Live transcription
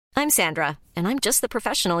I'm Sandra, and I'm just the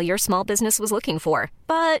professional your small business was looking for.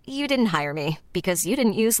 But you didn't hire me because you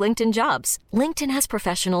didn't use LinkedIn Jobs. LinkedIn has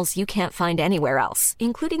professionals you can't find anywhere else,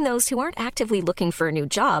 including those who aren't actively looking for a new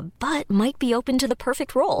job, but might be open to the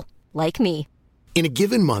perfect role, like me. In a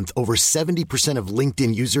given month, over 70% of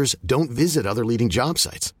LinkedIn users don't visit other leading job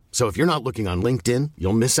sites. So if you're not looking on LinkedIn,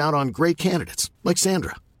 you'll miss out on great candidates like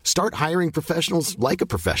Sandra. Start hiring professionals like a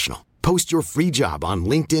professional. Post your free job on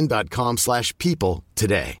linkedin.com/people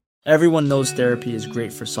today. Everyone knows therapy is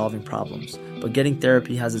great for solving problems, but getting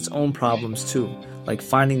therapy has its own problems too, like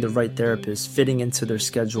finding the right therapist, fitting into their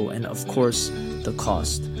schedule, and of course, the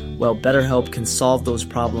cost. Well, BetterHelp can solve those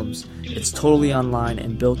problems. It's totally online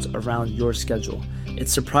and built around your schedule.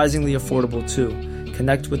 It's surprisingly affordable too.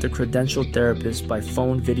 Connect with a credentialed therapist by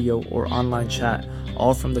phone, video, or online chat,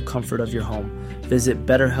 all from the comfort of your home. Visit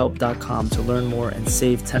BetterHelp.com to learn more and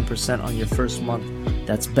save 10% on your first month.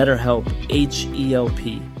 That's BetterHelp,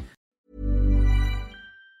 H-E-L-P.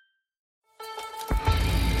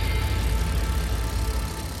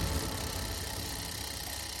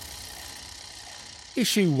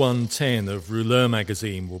 Issue 110 of Rouleur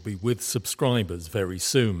magazine will be with subscribers very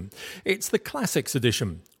soon. It's the Classics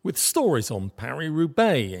edition, with stories on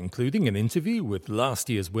Paris-Roubaix, including an interview with last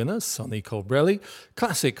year's winner, Sonny Colbrelli,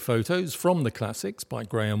 classic photos from the Classics by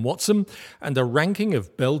Graham Watson, and a ranking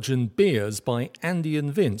of Belgian beers by Andy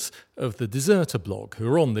and Vince of the Deserter blog, who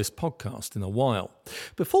are on this podcast in a while.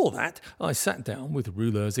 Before that, I sat down with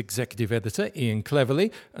Rouleur's executive editor, Ian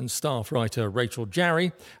Cleverly, and staff writer, Rachel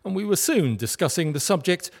Jarry, and we were soon discussing the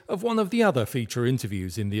subject of one of the other feature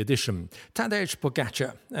interviews in the edition, Tadej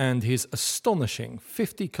Pogačar and his astonishing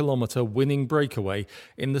 50-kilometre winning breakaway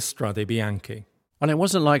in the Strade Bianche. And it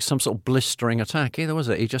wasn't like some sort of blistering attack either, was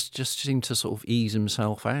it? He just seemed to sort of ease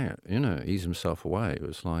himself out, ease himself away. It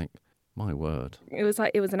was like, my word. It was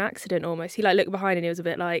like it was an accident almost. He looked behind and he was a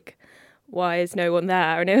bit like, why is no one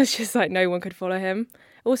there? And it was just like no one could follow him.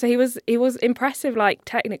 Also, he was impressive, like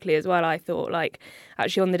technically as well. I thought, like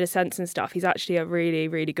actually on the descents and stuff, he's actually a really,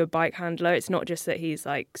 really good bike handler. It's not just that he's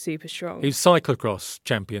like super strong. He was cyclocross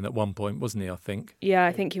champion at one point, wasn't he? I think. Yeah,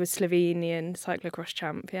 I think he was Slovenian cyclocross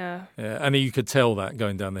champ. Yeah. Yeah, and you could tell that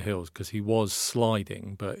going down the hills because he was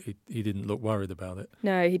sliding, but he didn't look worried about it.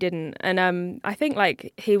 No, he didn't. And I think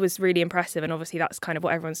like he was really impressive, and obviously that's kind of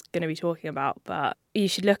what everyone's going to be talking about. But you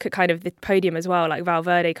should look at kind of the podium as well, like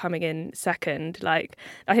Valverde coming in second. Like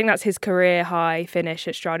I think that's his career high finish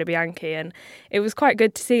at Strade Bianche, and it was quite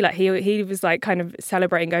good to see. Like he was like kind of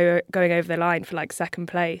celebrating going over the line for like second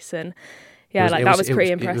place, and yeah, that was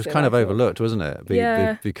pretty impressive. It was kind of overlooked, wasn't it?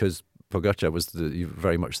 Yeah. Because Pogačar was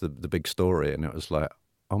very much the big story, and it was like,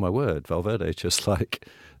 oh my word, Valverde just like,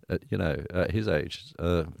 at his age,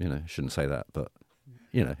 shouldn't say that, but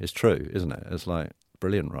it's true, isn't it? It's like.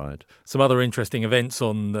 Brilliant ride. Some other interesting events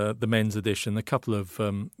on the men's edition. A couple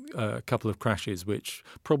of crashes which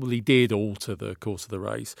probably did alter the course of the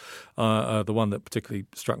race. The one that particularly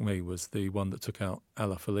struck me was the one that took out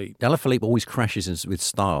Alaphilippe. Alaphilippe always crashes with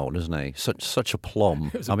style, doesn't he? Such a plum.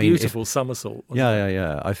 It was a beautiful somersault.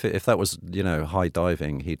 Yeah. If that was high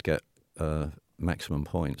diving, he'd get maximum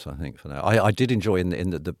points, I think, for that. I did enjoy in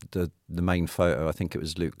the main photo. I think it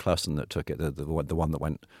was Luke Klassen that took it. The one that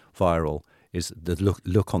went viral. Is the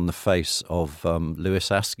look on the face of Lewis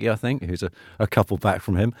Askey, I think, who's a couple back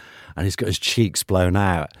from him, and he's got his cheeks blown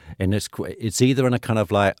out, and it's either in a kind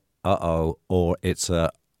of like uh-oh, or it's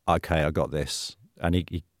a okay, I got this, and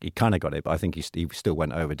he kind of got it, but I think he still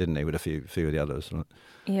went over, didn't he, with a few of the others.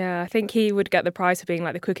 Yeah, I think he would get the prize for being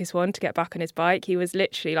like the quickest one to get back on his bike. He was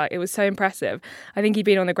literally like, it was so impressive. I think he'd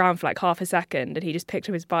been on the ground for like half a second and he just picked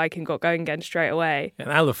up his bike and got going again straight away. And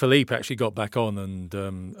Alaphilippe actually got back on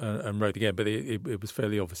and rode again, but it was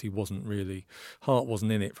fairly obvious heart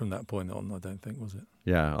wasn't in it from that point on, I don't think, was it?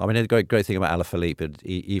 Yeah, I mean, the great thing about Alaphilippe,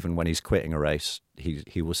 even when he's quitting a race,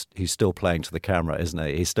 he's still playing to the camera, isn't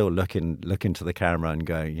he? He's still looking to the camera and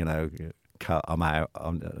going, cut, I'm out.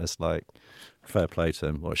 It's like, fair play to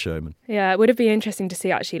him, what a showman. Yeah, it would have been interesting to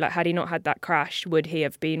see actually, like, had he not had that crash, would he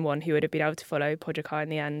have been one who would have been able to follow Pogačar in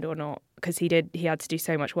the end or not? Because he had to do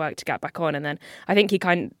so much work to get back on, and then I think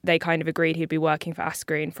they kind of agreed he'd be working for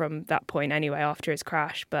Asgreen from that point anyway after his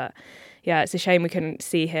crash. But yeah, it's a shame we couldn't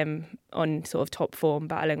see him on sort of top form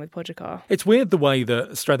battling with Pogačar. It's weird the way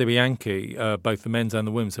that Strade Bianche, both the men's and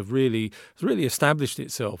the women's, has really established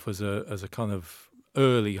itself as a kind of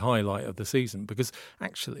early highlight of the season, because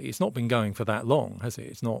actually it's not been going for that long, has it?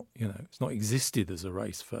 It's not existed as a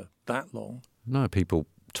race for that long. No, people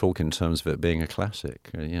talk in terms of it being a classic,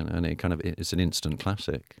 and it's an instant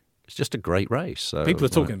classic. it's just a great race. So, people are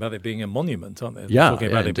talking about it being a monument, aren't they? Yeah, talking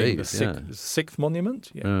about it being indeed, the sixth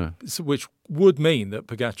monument, which would mean that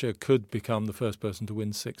Pogačar could become the first person to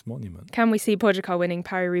win 6 monuments. Can we see Pogačar winning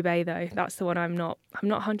Paris-Roubaix though? That's the one I'm not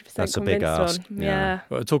 100% That's convinced a big ask. on. Yeah.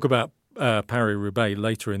 Well, we'll talk about Paris-Roubaix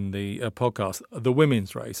later in the podcast. The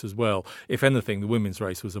women's race as well. If anything, the women's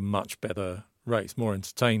race was a much better race, more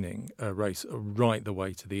entertaining race right the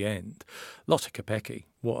way to the end. Lotte Kopecky,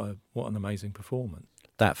 what an amazing performance.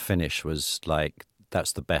 That finish was like,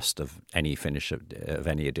 that's the best of any finish of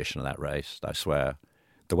any edition of that race, I swear.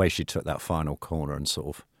 The way she took that final corner and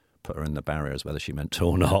sort of put her in the barriers, whether she meant to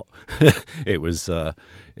or not, it was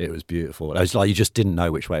beautiful. It was like you just didn't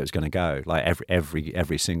know which way it was going to go. Like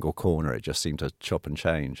every single corner, it just seemed to chop and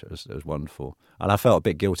change. It was wonderful. And I felt a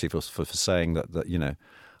bit guilty for saying that, you know,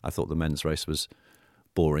 I thought the men's race was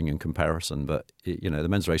boring in comparison, but the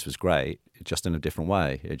men's race was great, just in a different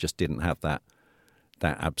way. It just didn't have that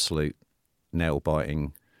absolute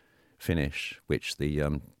nail-biting finish, which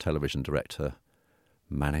the television director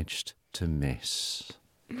managed to miss.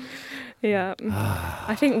 Yeah.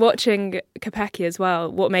 I think watching Kopecky as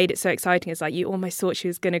well, what made it so exciting is like you almost thought she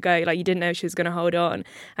was going to go, like you didn't know she was going to hold on.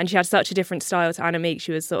 And she had such a different style to Annemiek.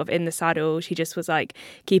 She was sort of in the saddle. She just was like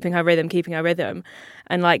keeping her rhythm.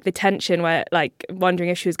 And like the tension where like wondering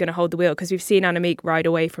if she was going to hold the wheel, because we've seen Annemiek ride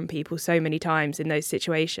away from people so many times in those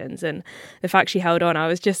situations. And the fact she held on, I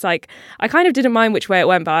was just like, I kind of didn't mind which way it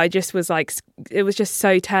went, but I just was like, it was just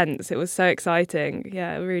so tense. It was so exciting.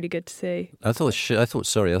 Yeah, really good to see. I thought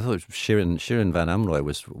Shirin van Amrooy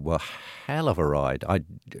was a hell of a ride. I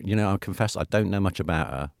confess I don't know much about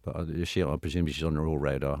her, but I presume she's on your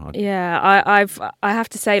radar. Yeah, I have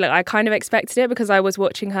to say, like I kind of expected it because I was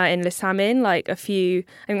watching her in Les Samin, like I think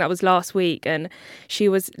that was last week, and she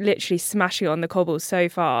was literally smashing on the cobbles so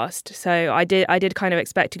fast. So I did kind of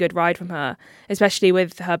expect a good ride from her, especially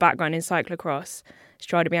with her background in cyclocross.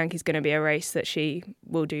 Strade Bianche is going to be a race that she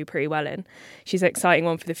will do pretty well in. She's an exciting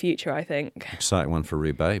one for the future, I think. Exciting one for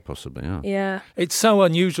Roubaix, possibly, yeah. Yeah. It's so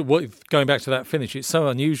unusual, going back to that finish, it's so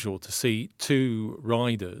unusual to see 2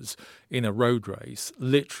 riders in a road race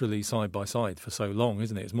literally side by side for so long,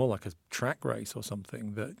 isn't it? It's more like a track race or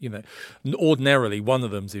something that, ordinarily one of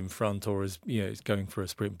them's in front or is going for a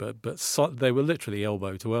sprint, but they were literally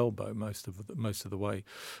elbow to elbow most of the way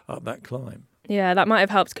up that climb. Yeah, that might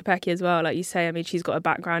have helped Kopecky as well, like you say. I mean, she's got a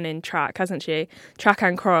background in track, hasn't she? Track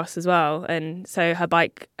and cross as well. And so her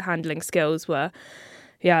bike handling skills were,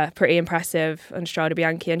 pretty impressive on Strade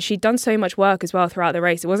Bianche. And she'd done so much work as well throughout the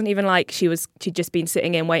race. It wasn't even like she'd just been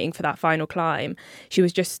sitting in waiting for that final climb. She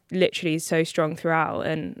was just literally so strong throughout.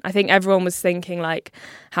 And I think everyone was thinking, like,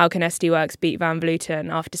 how can SD Works beat Van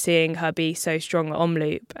Vleuten after seeing her be so strong at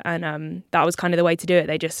Omloop? And that was kind of the way to do it.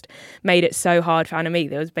 They just made it so hard for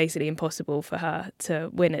Annemiek that it was basically impossible for her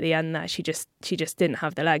to win at the end there. She just didn't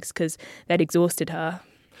have the legs because they'd exhausted her.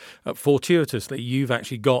 Fortuitously, you've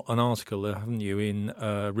actually got an article, haven't you, in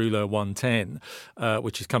Rouleur 110,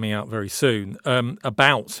 which is coming out very soon,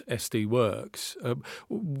 about SD Works.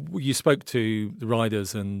 You spoke to the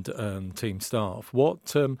riders and team staff. What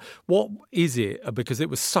is it? Because it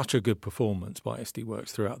was such a good performance by SD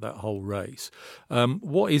Works throughout that whole race.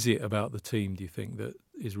 What is it about the team, do you think, that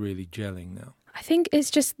is really gelling now? I think it's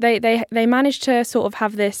just they managed to sort of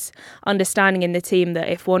have this understanding in the team that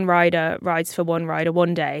if one rider rides for one rider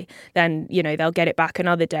one day, then they'll get it back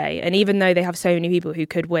another day. And even though they have so many people who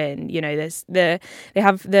could win, they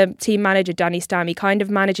have the team manager Danny Stam. He kind of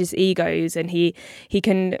manages egos, and he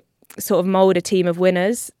can sort of mould a team of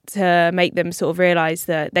winners to make them sort of realise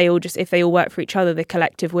that if they all work for each other, the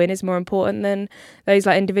collective win is more important than those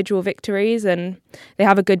like individual victories. And they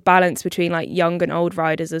have a good balance between like young and old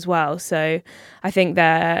riders as well. So I think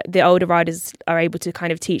the older riders are able to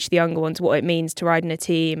kind of teach the younger ones what it means to ride in a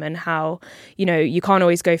team and how, you can't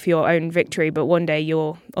always go for your own victory, but one day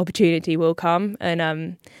your opportunity will come.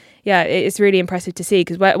 And it's really impressive to see,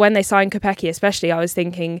 because when they signed Kopecky especially, I was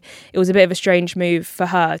thinking it was a bit of a strange move for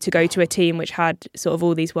her to go to a team which had sort of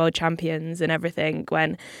all these world champions and everything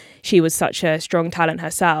when she was such a strong talent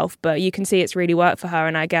herself. But you can see it's really worked for her,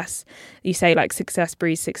 and I guess you say like success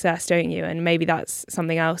breeds success, don't you? And maybe that's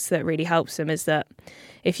something else that really helps them, is that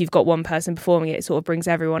if you've got one person performing it sort of brings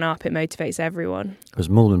everyone up, it motivates everyone. Because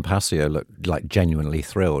Moulin Passio looked like genuinely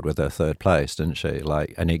thrilled with her third place, didn't she?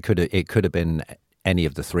 Like, and it could have been any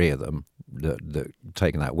of the 3 of them that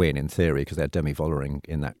taken that win in theory, because they had Demi Vollering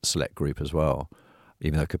in that select group as well.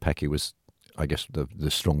 Even though Kopecky was, I guess,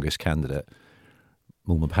 the strongest candidate,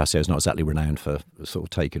 Moulin Passio is not exactly renowned for sort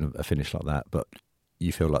of taking a finish like that. But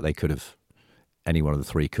you feel like any one of the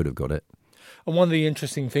 3 could have got it. And one of the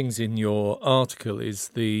interesting things in your article is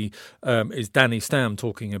Danny Stam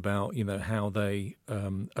talking about how they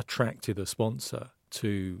attracted a sponsor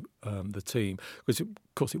to the team, because of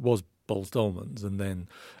course it was Bols Dolmans, and then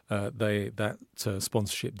that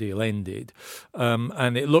sponsorship deal ended,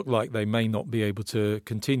 and it looked like they may not be able to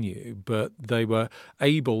continue, but they were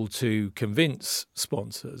able to convince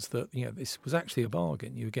sponsors that this was actually a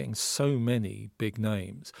bargain. You were getting so many big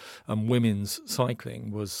names, and women's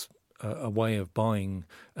cycling was a way of getting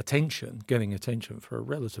attention for a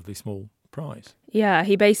relatively small price. Yeah,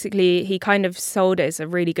 he kind of sold it as a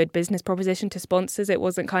really good business proposition to sponsors. It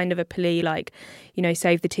wasn't kind of a plea like,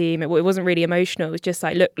 save the team. It wasn't really emotional. It was just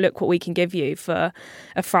like, look what we can give you for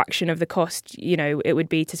a fraction of the cost, it would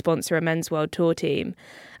be to sponsor a men's world tour team.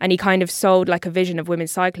 And he kind of sold like a vision of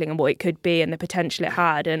women's cycling and what it could be and the potential it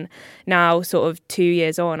had. And now, sort of 2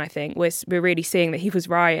 years on, I think we're really seeing that he was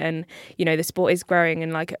right. And, the sport is growing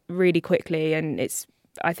and like really quickly. And it's,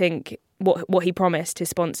 I think, what he promised his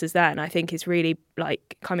sponsors then, I think, is really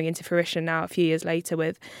like coming into fruition now a few years later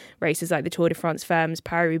with races like the Tour de France Femmes,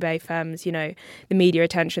 Paris-Roubaix Femmes, the media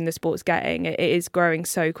attention the sport's getting. It is growing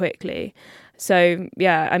so quickly. So,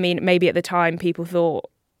 yeah, I mean, maybe at the time people thought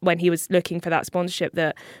when he was looking for that sponsorship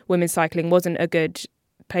that women's cycling wasn't a good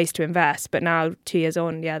place to invest. But now 2 years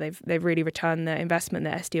on, yeah, they've really returned the investment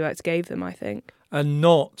that SD Worx gave them, I think. And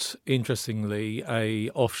not, interestingly, a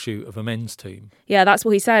offshoot of a men's team. Yeah, that's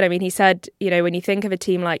what he said. I mean, he said, when you think of a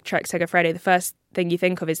team like Trek Segafredo, the first thing you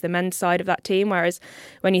think of is the men's side of that team, whereas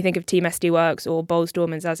when you think of Team SD Worx or Bols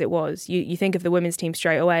Dolmans as it was, you think of the women's team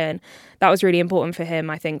straight away, and that was really important for him,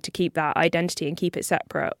 I think, to keep that identity and keep it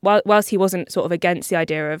separate. Whilst he wasn't sort of against the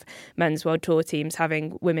idea of men's world tour teams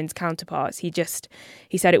having women's counterparts, he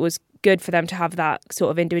said it was good for them to have that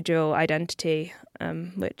sort of individual identity,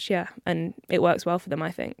 and it works well for them,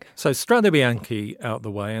 I think. So Strade Bianche out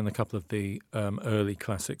the way and a couple of the early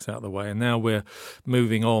classics out the way, and now we're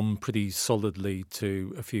moving on pretty solidly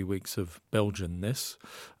to a few weeks of Belgianness.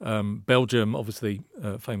 Belgium, obviously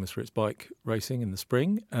famous for its bike racing in the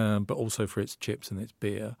spring, but also for its chips and its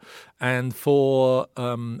beer. And for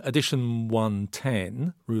edition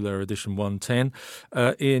 110, Rouleur edition 110,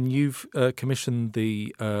 Ian, you've commissioned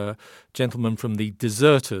the gentleman from the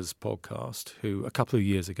Deserters podcast, who a couple of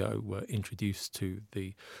years ago were introduced to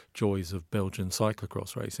the joys of Belgian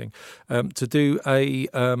cyclocross racing, to do a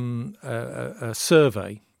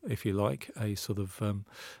survey, if you like, a sort of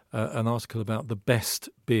an article about the best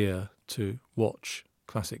beer to watch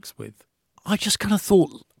classics with. I just kind of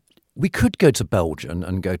thought we could go to Belgium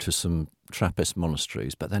and go to some Trappist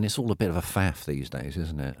monasteries, but then it's all a bit of a faff these days,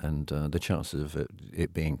 isn't it? And the chances of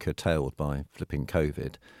it being curtailed by flipping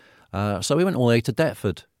COVID. So we went all the way to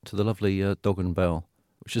Deptford, to the lovely Dog and Bell,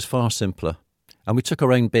 which is far simpler. And we took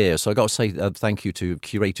our own beer, so I got to say thank you to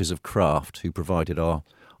Curators of Craft, who provided our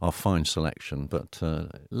fine selection, but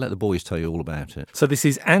let the boys tell you all about it. So this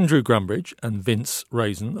is Andrew Grumbridge and Vince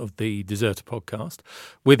Raisin of the Deserter podcast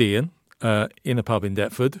with Ian in a pub in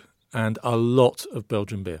Deptford, and a lot of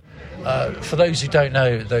Belgian beer. For those who don't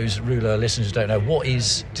know, those Rouleur listeners who don't know, what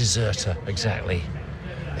is Deserter exactly?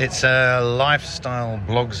 It's a lifestyle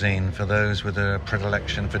blog zine for those with a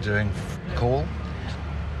predilection for doing call.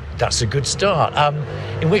 That's a good start.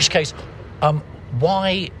 In which case,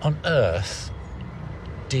 why on earth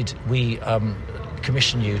did we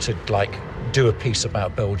commission you to do a piece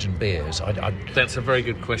about Belgian beers? That's a very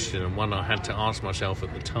good question, and one I had to ask myself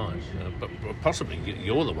at the time. But possibly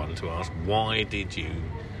you're the one to ask. Why did you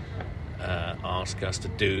ask us to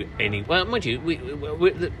do any? Well, mind you,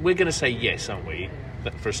 we're going to say yes, aren't we?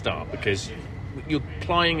 For a start, because you're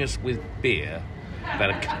plying us with beer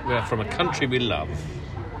from a country we love.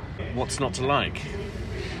 What's not to like?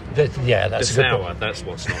 That's the sour. That's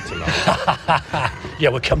what's not to like. Yeah,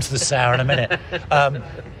 we'll come to the sour in a minute.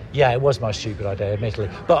 Yeah, it was my stupid idea, admittedly.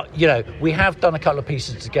 But, we have done a couple of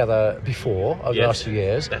pieces together before over the last few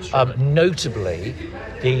years. That's right. Notably,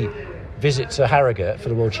 the visit to Harrogate for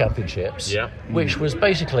the World Championships, which was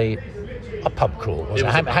basically a pub crawl, wasn't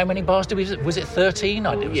it? How many bars did we visit? Was it 13?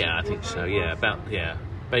 I think so,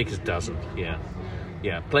 Baker's dozen,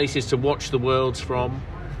 yeah. Places to watch the Worlds from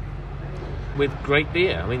with great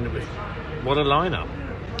beer. I mean, what a lineup.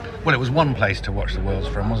 Well, it was one place to watch the Worlds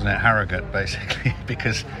from, wasn't it? Harrogate, basically,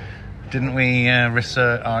 because didn't we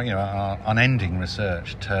research, our unending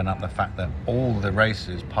research turn up the fact that all the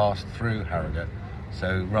races passed through Harrogate.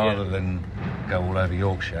 So rather than go all over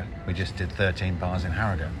Yorkshire, we just did 13 bars in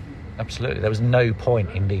Harrogate. Absolutely, there was no point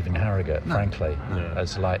in leaving Harrogate, frankly.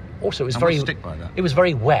 As also, it was we'll stick by that. It was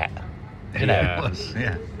very wet. It was,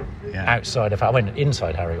 Outside of,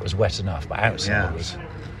 inside Harrogate was wet enough, but outside was.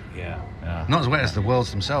 Not as wet as the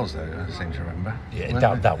Worlds themselves, though, I seem to remember.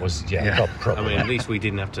 Yeah, that was I mean, at least we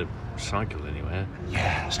didn't have to cycle anywhere.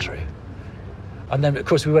 Yeah, that's true. And then, of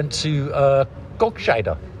course, we went to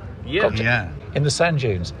Gogscheider. Yeah. In the sand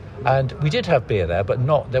dunes. And we did have beer there, but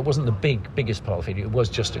there wasn't the biggest part of it. It was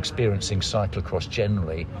just experiencing cyclocross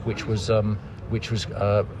generally, which was I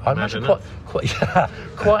imagine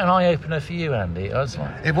quite an eye-opener for you, Andy. I was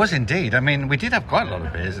like, it was indeed. I mean, we did have quite a lot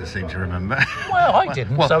of beers, I seem to remember. Well, I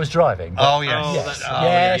didn't, because I was driving. Oh, yes.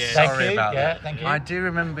 Yes, thank Sorry you. about that. Thank you. I do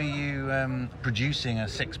remember you producing a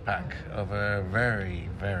six-pack of a very,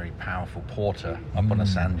 very powerful porter up on a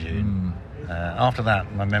sand dune. After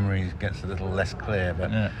that, my memory gets a little less clear,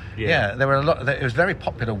 but there were a lot. It was very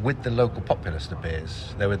popular with the local populace, the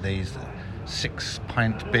beers. There were these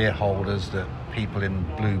 6-pint beer holders that people in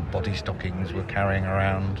blue body stockings were carrying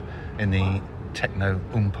around in the techno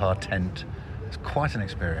Oompa tent. It's quite an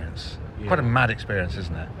experience, quite a mad experience,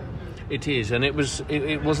 isn't it? It is, and it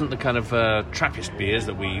wasn't the kind of Trappist beers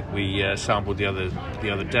that we sampled the other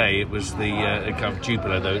day. It was the kind of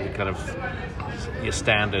Jupiler, though, the kind of your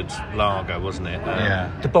standard lager, wasn't it?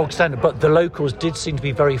 The bog standard, but the locals did seem to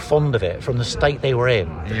be very fond of it from the state they were in.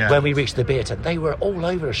 When we reached the beer tent, they were all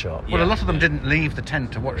over the shop. Well, a lot of them didn't leave the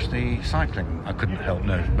tent to watch the cycling. I couldn't help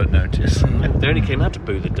but notice. They only came out to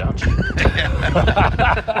boo the Dutch.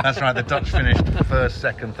 That's right, the Dutch finished first,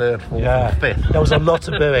 second, third, fourth and fifth. There was a lot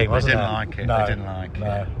of booing, wasn't there? They didn't like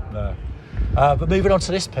it. No. But moving on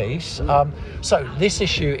to this piece, so this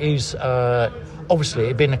issue is obviously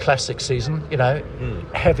it'd been a classic season,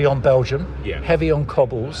 heavy on Belgian, heavy on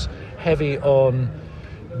cobbles, heavy on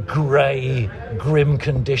grey, grim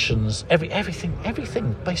conditions, everything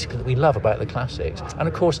basically that we love about the classics, and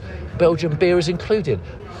of course Belgian beer is included.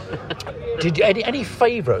 Did you, any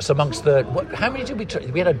favourites amongst how many did we try?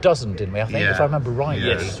 We had a dozen, didn't we? I think, if I remember rightly.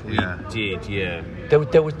 Yes, we did. Yeah.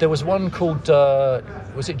 There was one called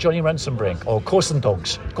was it Johnny Ransombrink or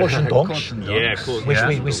Korsendogs? Which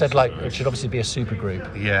we said it should obviously be a super group.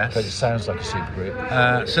 Yes, but it sounds like a super group.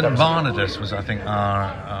 St Barnabas was, I think,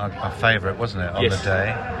 our favourite, wasn't it, on the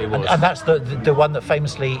day? It was, and that's the one that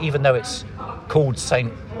famously, even though it's called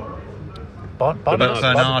Saint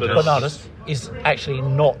Bernardus, is actually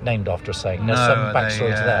not named after a saint. There's some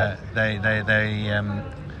backstory to that. They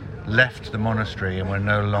left the monastery and were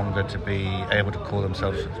no longer to be able to call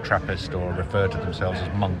themselves Trappist or refer to themselves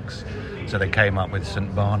as monks. So they came up with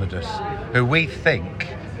St Barnabas, who we think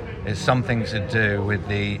is something to do with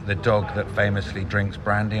the dog that famously drinks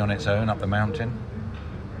brandy on its own up the mountain,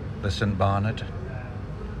 the St Barnard.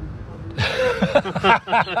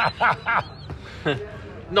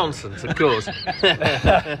 Nonsense, of course. So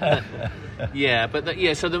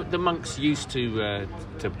the monks used to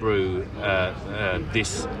brew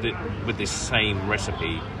with this same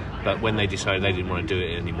recipe, but when they decided they didn't want to do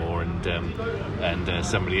it anymore, and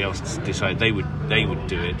somebody else decided they would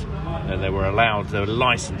do it, and they were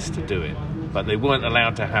licensed to do it, but they weren't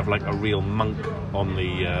allowed to have like a real monk on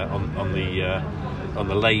the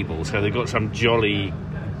label. So they got some jolly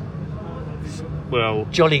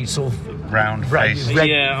sort of round-faced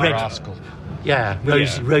rascal. Yeah,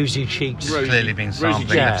 rosy cheeks. Clearly been sampling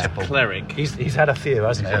the tipple. Cleric. He's had a few,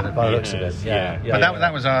 hasn't he? By the looks of it. But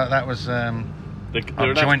that was our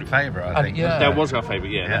joint favourite, I think. That was our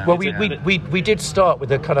favourite. Yeah. Well, we did start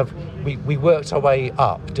with a kind of we worked our way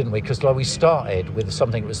up, didn't we? Because we started with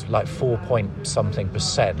something that was like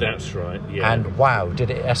 4-point-something%. That's right. Yeah. And wow,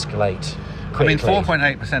 did it escalate quickly. I mean,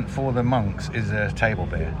 4.8% for the monks is a table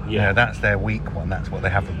beer. Yeah. That's their weak one. That's what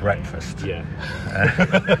they have for breakfast. Yeah.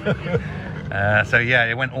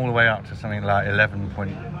 It went all the way up to something like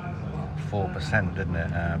 11.4%, didn't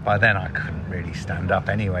it? By then I couldn't really stand up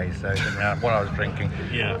anyway, so it didn't matter what I was drinking.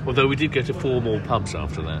 Yeah, although we did go to 4 more pubs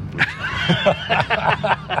after that.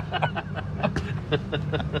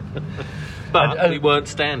 But we weren't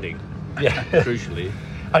standing, crucially.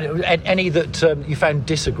 Any that you found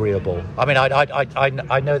disagreeable? I mean,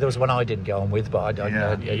 I know there was one I didn't get on with, but I don't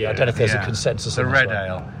know if there's a consensus. The red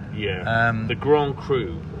ale. Yeah. The Grand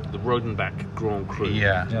Cru. The Rodenbach Grand Cru,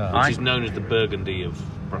 which is known as the Burgundy of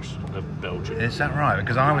Belgium. Is that right?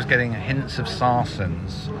 Because I was getting hints of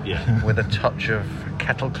Sarsens with a touch of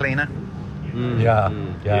kettle cleaner.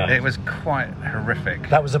 It was quite horrific.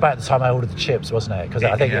 That was about the time I ordered the chips, wasn't it? Because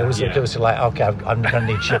I think it was like, okay, I'm going to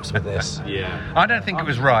need chips with this. I don't think it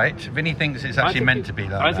was right. Vinny thinks it's actually meant to be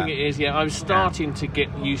like that. I think it is, I was starting to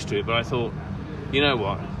get used to it, but I thought, you know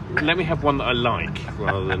what? let me have one that I like,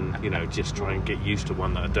 rather than, just try and get used to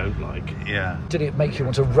one that I don't like. Yeah. Did it make you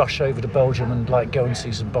want to rush over to Belgium and go and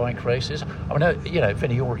see some bike races? I mean,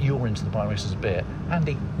 Vinny, you're into the bike races a bit.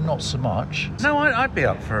 Andy, not so much. No, I'd be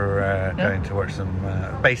up for going to watch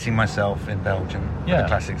some, basing myself in Belgium for the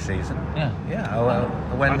classic season. Yeah. Yeah.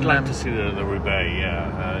 I'd like to see the Roubaix,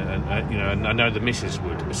 and I know the missus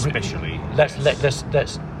would, especially. Let's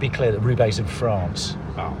be clear that Roubaix is in France.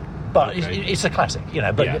 Oh. But okay. it's a classic,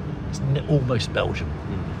 but it's almost Belgium.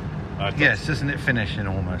 Yes, doesn't it finish in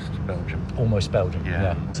almost Belgium? Almost Belgium,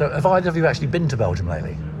 yeah. So have either of you actually been to Belgium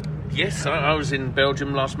lately? Yes, I was in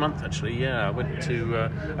Belgium last month, actually, yeah.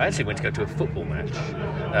 I actually went to go to a football match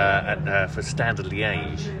for Strade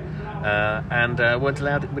Liège. And weren't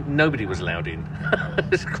allowed. Nobody was allowed in.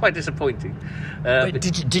 It's quite disappointing.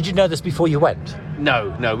 Did you know this before you went?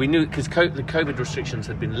 No, we knew because the COVID restrictions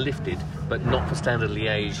had been lifted, but not for Strade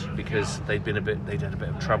Liège because they'd had a bit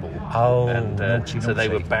of trouble. Oh, and naughty. They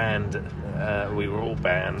were banned. We were all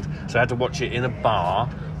banned, so I had to watch it in a bar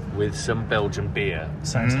with some Belgian beer.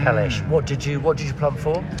 Sounds hellish. What did you plump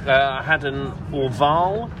for? I had an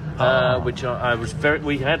Orval, which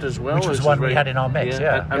we had as well. Which was one we had in our mix,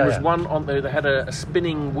 yeah. And there was one on there that had a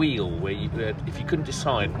spinning wheel where if you couldn't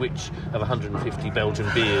decide which of 150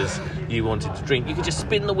 Belgian beers you wanted to drink, you could just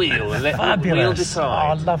spin the wheel and let the wheel decide.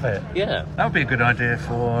 Oh, I love it. Yeah. That would be a good idea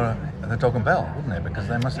for the Dog and Bell, wouldn't it? Because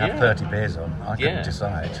they must have 30 beers on. I couldn't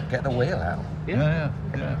decide. Get the wheel out. Yeah.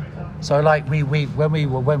 So, we when we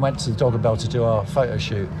went to the Dog and Bell to do our photo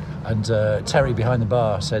shoot, and Terry behind the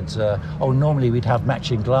bar said, normally we'd have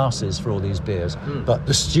matching glasses for all these beers, but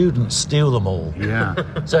the students steal them all. Yeah.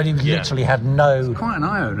 So he literally had no. It's quite an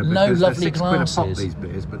eye-opener no because lovely they're glasses. £6 a pop, these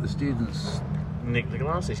beers, but the students nick the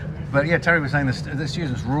glasses. But yeah, Terry was saying the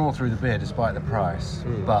students roar through the beer despite the price,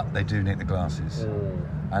 but they do nick the glasses.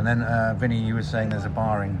 And then, Vinny, you were saying there's a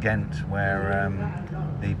bar in Ghent where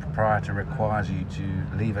the proprietor requires you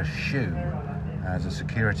to leave a shoe as a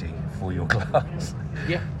security for your glass.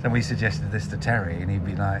 Yeah. So we suggested this to Terry, and he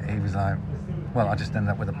was like, well, I just end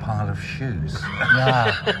up with a pile of shoes.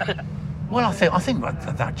 Yeah. Well, I think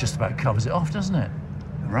that just about covers it off, doesn't it?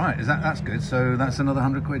 Right, that's good. So that's another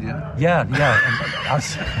 £100, yeah? Yeah.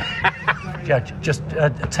 Just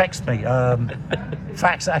text me.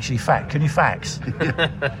 Fax. Can you fax?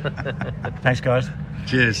 Thanks, guys.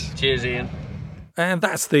 Cheers, Ian. And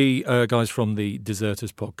that's the guys from the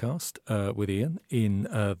Deserters podcast with Ian in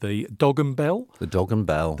the Dog and Bell. The Dog and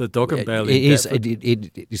Bell. The Dog and Bell.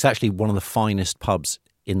 It's actually one of the finest pubs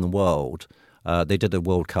in the world. They do a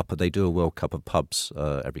World Cup of pubs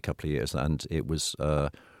every couple of years, and it was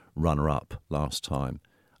runner-up last time.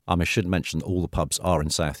 I should mention all the pubs are in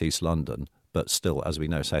South East London, but still, as we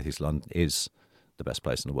know, South East London is the best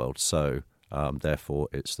place in the world. So, therefore,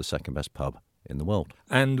 it's the second best pub in the world.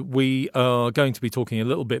 And we are going to be talking a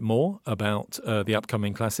little bit more about the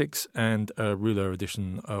upcoming classics and Rouleur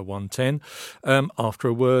Edition 110 after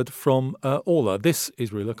a word from Orla. This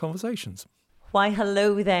is Rouleur Conversations. Why,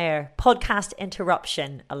 hello there. Podcast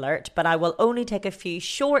interruption alert, but I will only take a few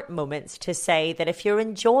short moments to say that if you're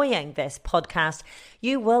enjoying this podcast,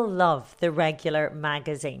 you will love the regular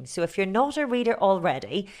magazine. So if you're not a reader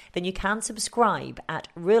already, then you can subscribe at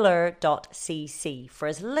rouleur.cc for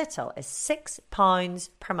as little as £6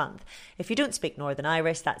 per month. If you don't speak Northern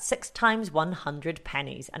Irish, that's 6 times 100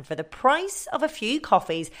 pennies. And for the price of a few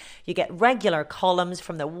coffees, you get regular columns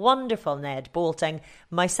from the wonderful Ned Bolting,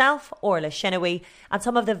 myself, Orla Shinaway, and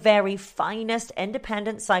some of the very finest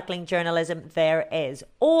independent cycling journalism there is,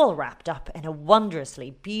 all wrapped up in a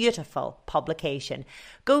wondrously beautiful publication.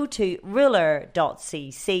 Go to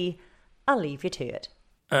rouleur.cc. I'll leave you to it.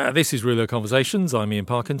 This is Rouleur Conversations. I'm Ian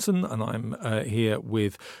Parkinson, and I'm here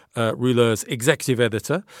with Rouleur's executive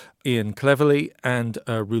editor, Ian Cleverly, and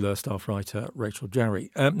Rouleur staff writer, Rachel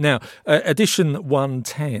Jarry. Now, edition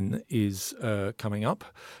 110 is coming up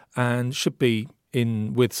and should be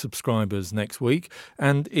in with subscribers next week,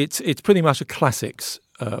 and it's pretty much a classics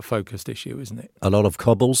focused issue, isn't it? A lot of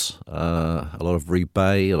cobbles, a lot of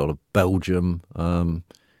Roubaix, a lot of Belgium,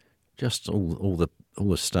 just all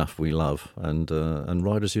the stuff we love, and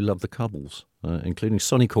riders who love the cobbles, including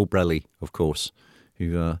Sonny Colbrelli, of course,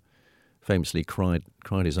 who famously cried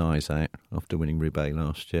his eyes out after winning Roubaix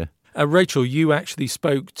last year. Rachel, you actually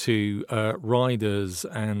spoke to riders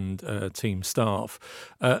and team staff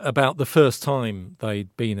about the first time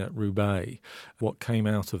they'd been at Roubaix. What came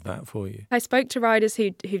out of that for you? I spoke to riders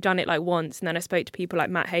who've done it once, and then I spoke to people like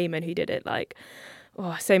Matt Heyman who did it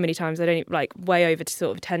so many times. I don't like way over to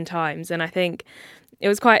sort of 10 times. And I think it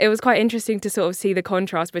was quite interesting to sort of see the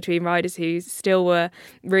contrast between riders who still were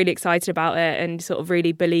really excited about it and sort of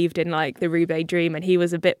really believed in like the Roubaix dream, and he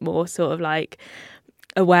was a bit more sort of like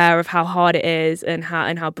aware of how hard it is and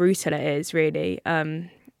how brutal it is, really.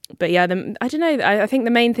 But yeah, I don't know. I think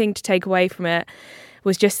the main thing to take away from it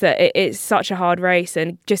was just that it's such a hard race,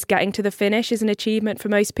 and just getting to the finish is an achievement for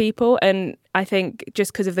most people. And I think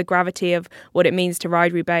just because of the gravity of what it means to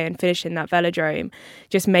ride Roubaix and finish in that velodrome,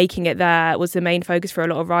 just making it there was the main focus for a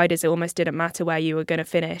lot of riders. It almost didn't matter where you were going to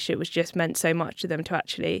finish. It was just meant so much to them to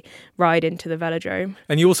actually ride into the velodrome.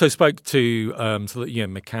 And you also spoke to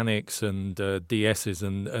mechanics and DSs,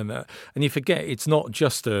 and you forget it's not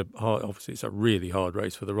just obviously it's a really hard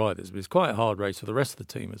race for the riders, but it's quite a hard race for the rest of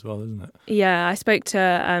the team as well, isn't it? Yeah, I spoke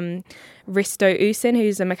to Risto Usin,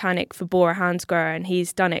 who's a mechanic for Bora Hansgrohe, and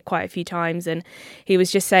he's done it quite a few times, and he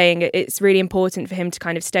was just saying it's really important for him to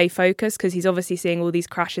kind of stay focused, because he's obviously seeing all these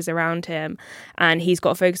crashes around him, and he's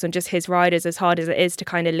got to focus on just his riders, as hard as it is to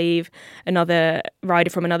kind of leave another rider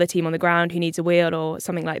from another team on the ground who needs a wheel or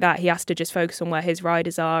something like that. He has to just focus on where his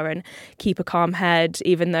riders are and keep a calm head,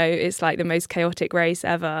 even though it's like the most chaotic race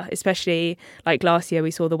ever. Especially like last year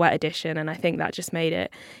we saw the wet edition, and I think that just made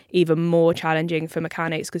it even more challenging for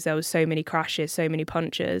mechanics because there was so many crashes, so many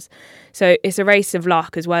punches. So it's a race of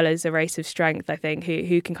luck as well as a race of strength, I think,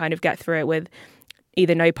 who can kind of get through it with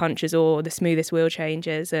either no punches or the smoothest wheel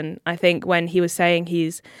changes. And I think when he was saying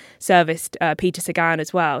he's serviced Peter Sagan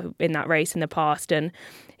as well in that race in the past, and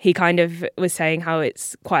he kind of was saying how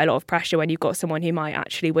it's quite a lot of pressure when you've got someone who might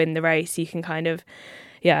actually win the race. You can kind of,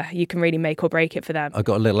 you can really make or break it for them. I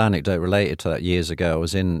got a little anecdote related to that years ago. I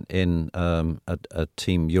was in a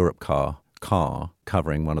Team Europe car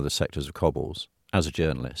covering one of the sectors of cobbles as a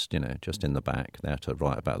journalist, just in the back there to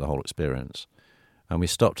write about the whole experience. And we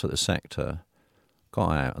stopped at the sector,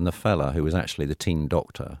 got out, and the fella who was actually the team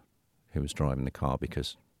doctor who was driving the car,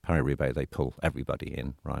 because Paris-Roubaix, they pull everybody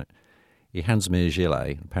in, right? He hands me a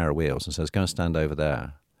gilet, a pair of wheels, and says, "Go and stand over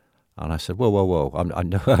there." And I said, whoa.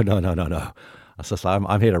 No. I said,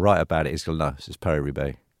 I'm here to write about it. He's going, "No, this is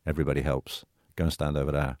Paris-Roubaix. Everybody helps. Go and stand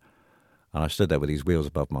over there." And I stood there with these wheels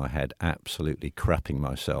above my head, absolutely crapping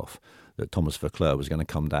myself that Thomas Verclair was going to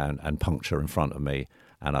come down and puncture in front of me,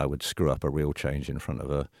 and I would screw up a wheel change in front of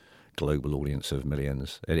a global audience of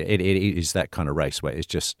millions. It is that kind of race where it's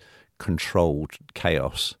just controlled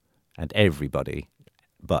chaos, and everybody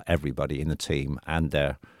in the team and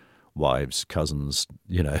their wives, cousins,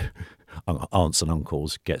 aunts and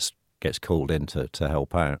uncles gets called in to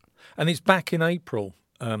help out. And it's back in April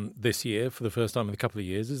this year for the first time in a couple of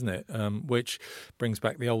years, isn't it? Which brings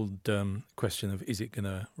back the old question of, is it going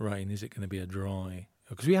to rain? Is it going to be a dry?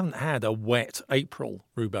 Because we haven't had a wet April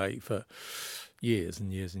Roubaix for years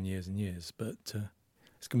and years and years and years. But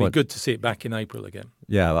it's going to be good to see it back in April again.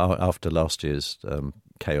 Yeah, after last year's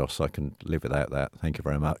chaos, I can live without that. Thank you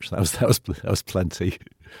very much. That was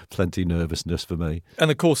plenty nervousness for me.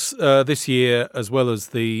 And of course, this year, as well as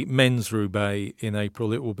the men's Roubaix in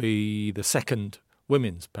April, it will be the second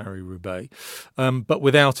women's Paris-Roubaix, but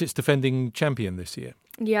without its defending champion this year.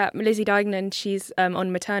 Yeah, Lizzie Deignan, she's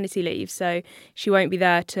on maternity leave, so she won't be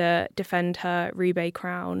there to defend her Roubaix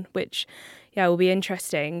crown, which will be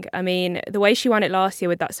interesting. I mean, the way she won it last year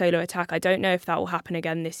with that solo attack, I don't know if that will happen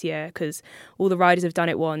again this year, because all the riders have done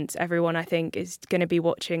it once. Everyone, I think, is going to be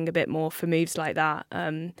watching a bit more for moves like that.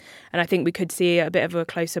 And I think we could see a bit of a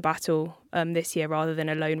closer battle this year rather than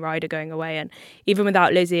a lone rider going away. And even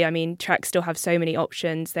without Lizzie, I mean, Trek still have so many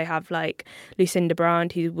options. They have like Lucinda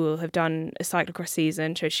Brand, who will have done a cyclocross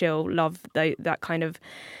season, so she'll love that kind of,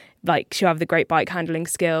 like, she'll have the great bike handling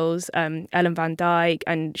skills. Ellen van Dijk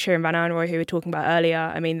and Sharon van Anrooy, who we were talking about earlier,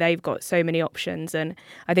 I mean, they've got so many options, and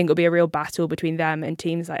I think it'll be a real battle between them and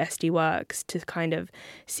teams like SD Works to kind of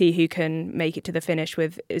see who can make it to the finish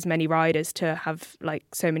with as many riders to have like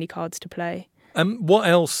so many cards to play. What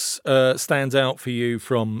else stands out for you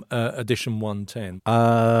from edition 110?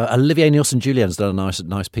 Olivier Nielsen-Julien's done a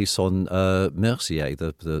nice piece on Mercier,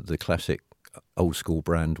 the classic old school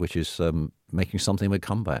brand, which is making something of a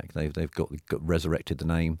comeback. They've got resurrected the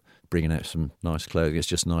name, bringing out some nice clothing. It's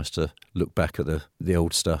just nice to look back at the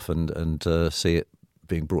old stuff and see it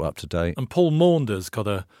being brought up to date. And Paul Maunders got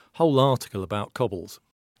a whole article about cobbles.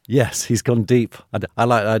 Yes, he's gone deep. I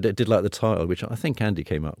did like the title, which I think Andy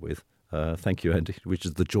came up with. Thank you, Andy. Which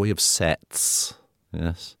is The Joy of Sets.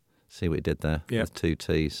 Yes, see what he did there with two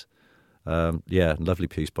T's. Lovely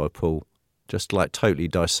piece by Paul. Just like totally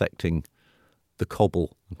dissecting the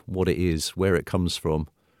cobble, what it is, where it comes from,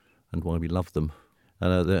 and why we love them.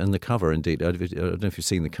 And the cover, indeed, I don't know if you've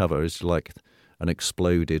seen the cover, it's like an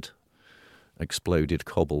exploded exploded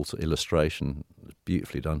cobbles illustration.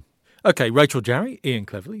 Beautifully done. Okay, Rachel Jarry, Ian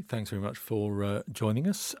Cleverly, thanks very much for joining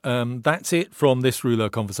us. That's it from this Rouleur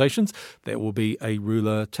Conversations. There will be a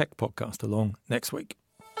Rouleur Tech podcast along next week.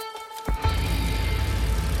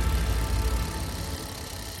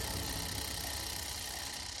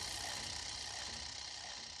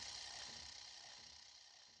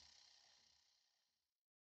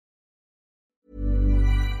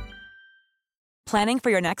 Planning for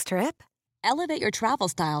your next trip? Elevate your travel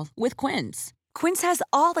style with Quince. Quince has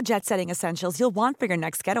all the jet-setting essentials you'll want for your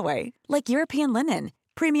next getaway, like European linen,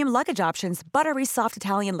 premium luggage options, buttery soft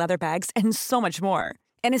Italian leather bags, and so much more.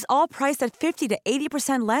 And is all priced at 50 to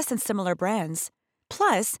 80% less than similar brands.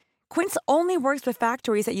 Plus, Quince only works with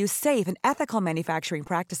factories that use safe and ethical manufacturing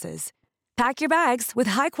practices. Pack your bags with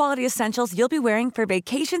high-quality essentials you'll be wearing for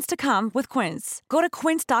vacations to come with Quince. Go to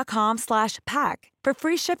quince.com/pack for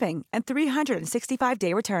free shipping and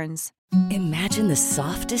 365-day returns. Imagine the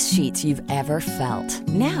softest sheets you've ever felt.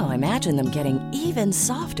 Now imagine them getting even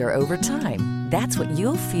softer over time. That's what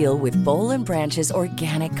you'll feel with Boll & Branch's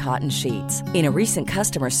organic cotton sheets. In a recent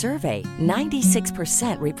customer survey,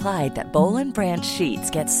 96% replied that Boll & Branch sheets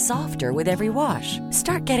get softer with every wash.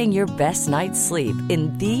 Start getting your best night's sleep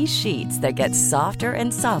in these sheets that get softer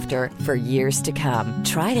and softer for years to come.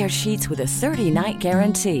 Try their sheets with a 30-night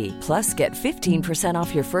guarantee. Plus, get 15%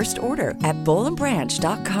 off your first order at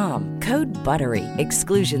bollandbranch.com. Code BUTTERY.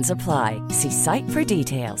 Exclusions apply. See site for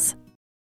details.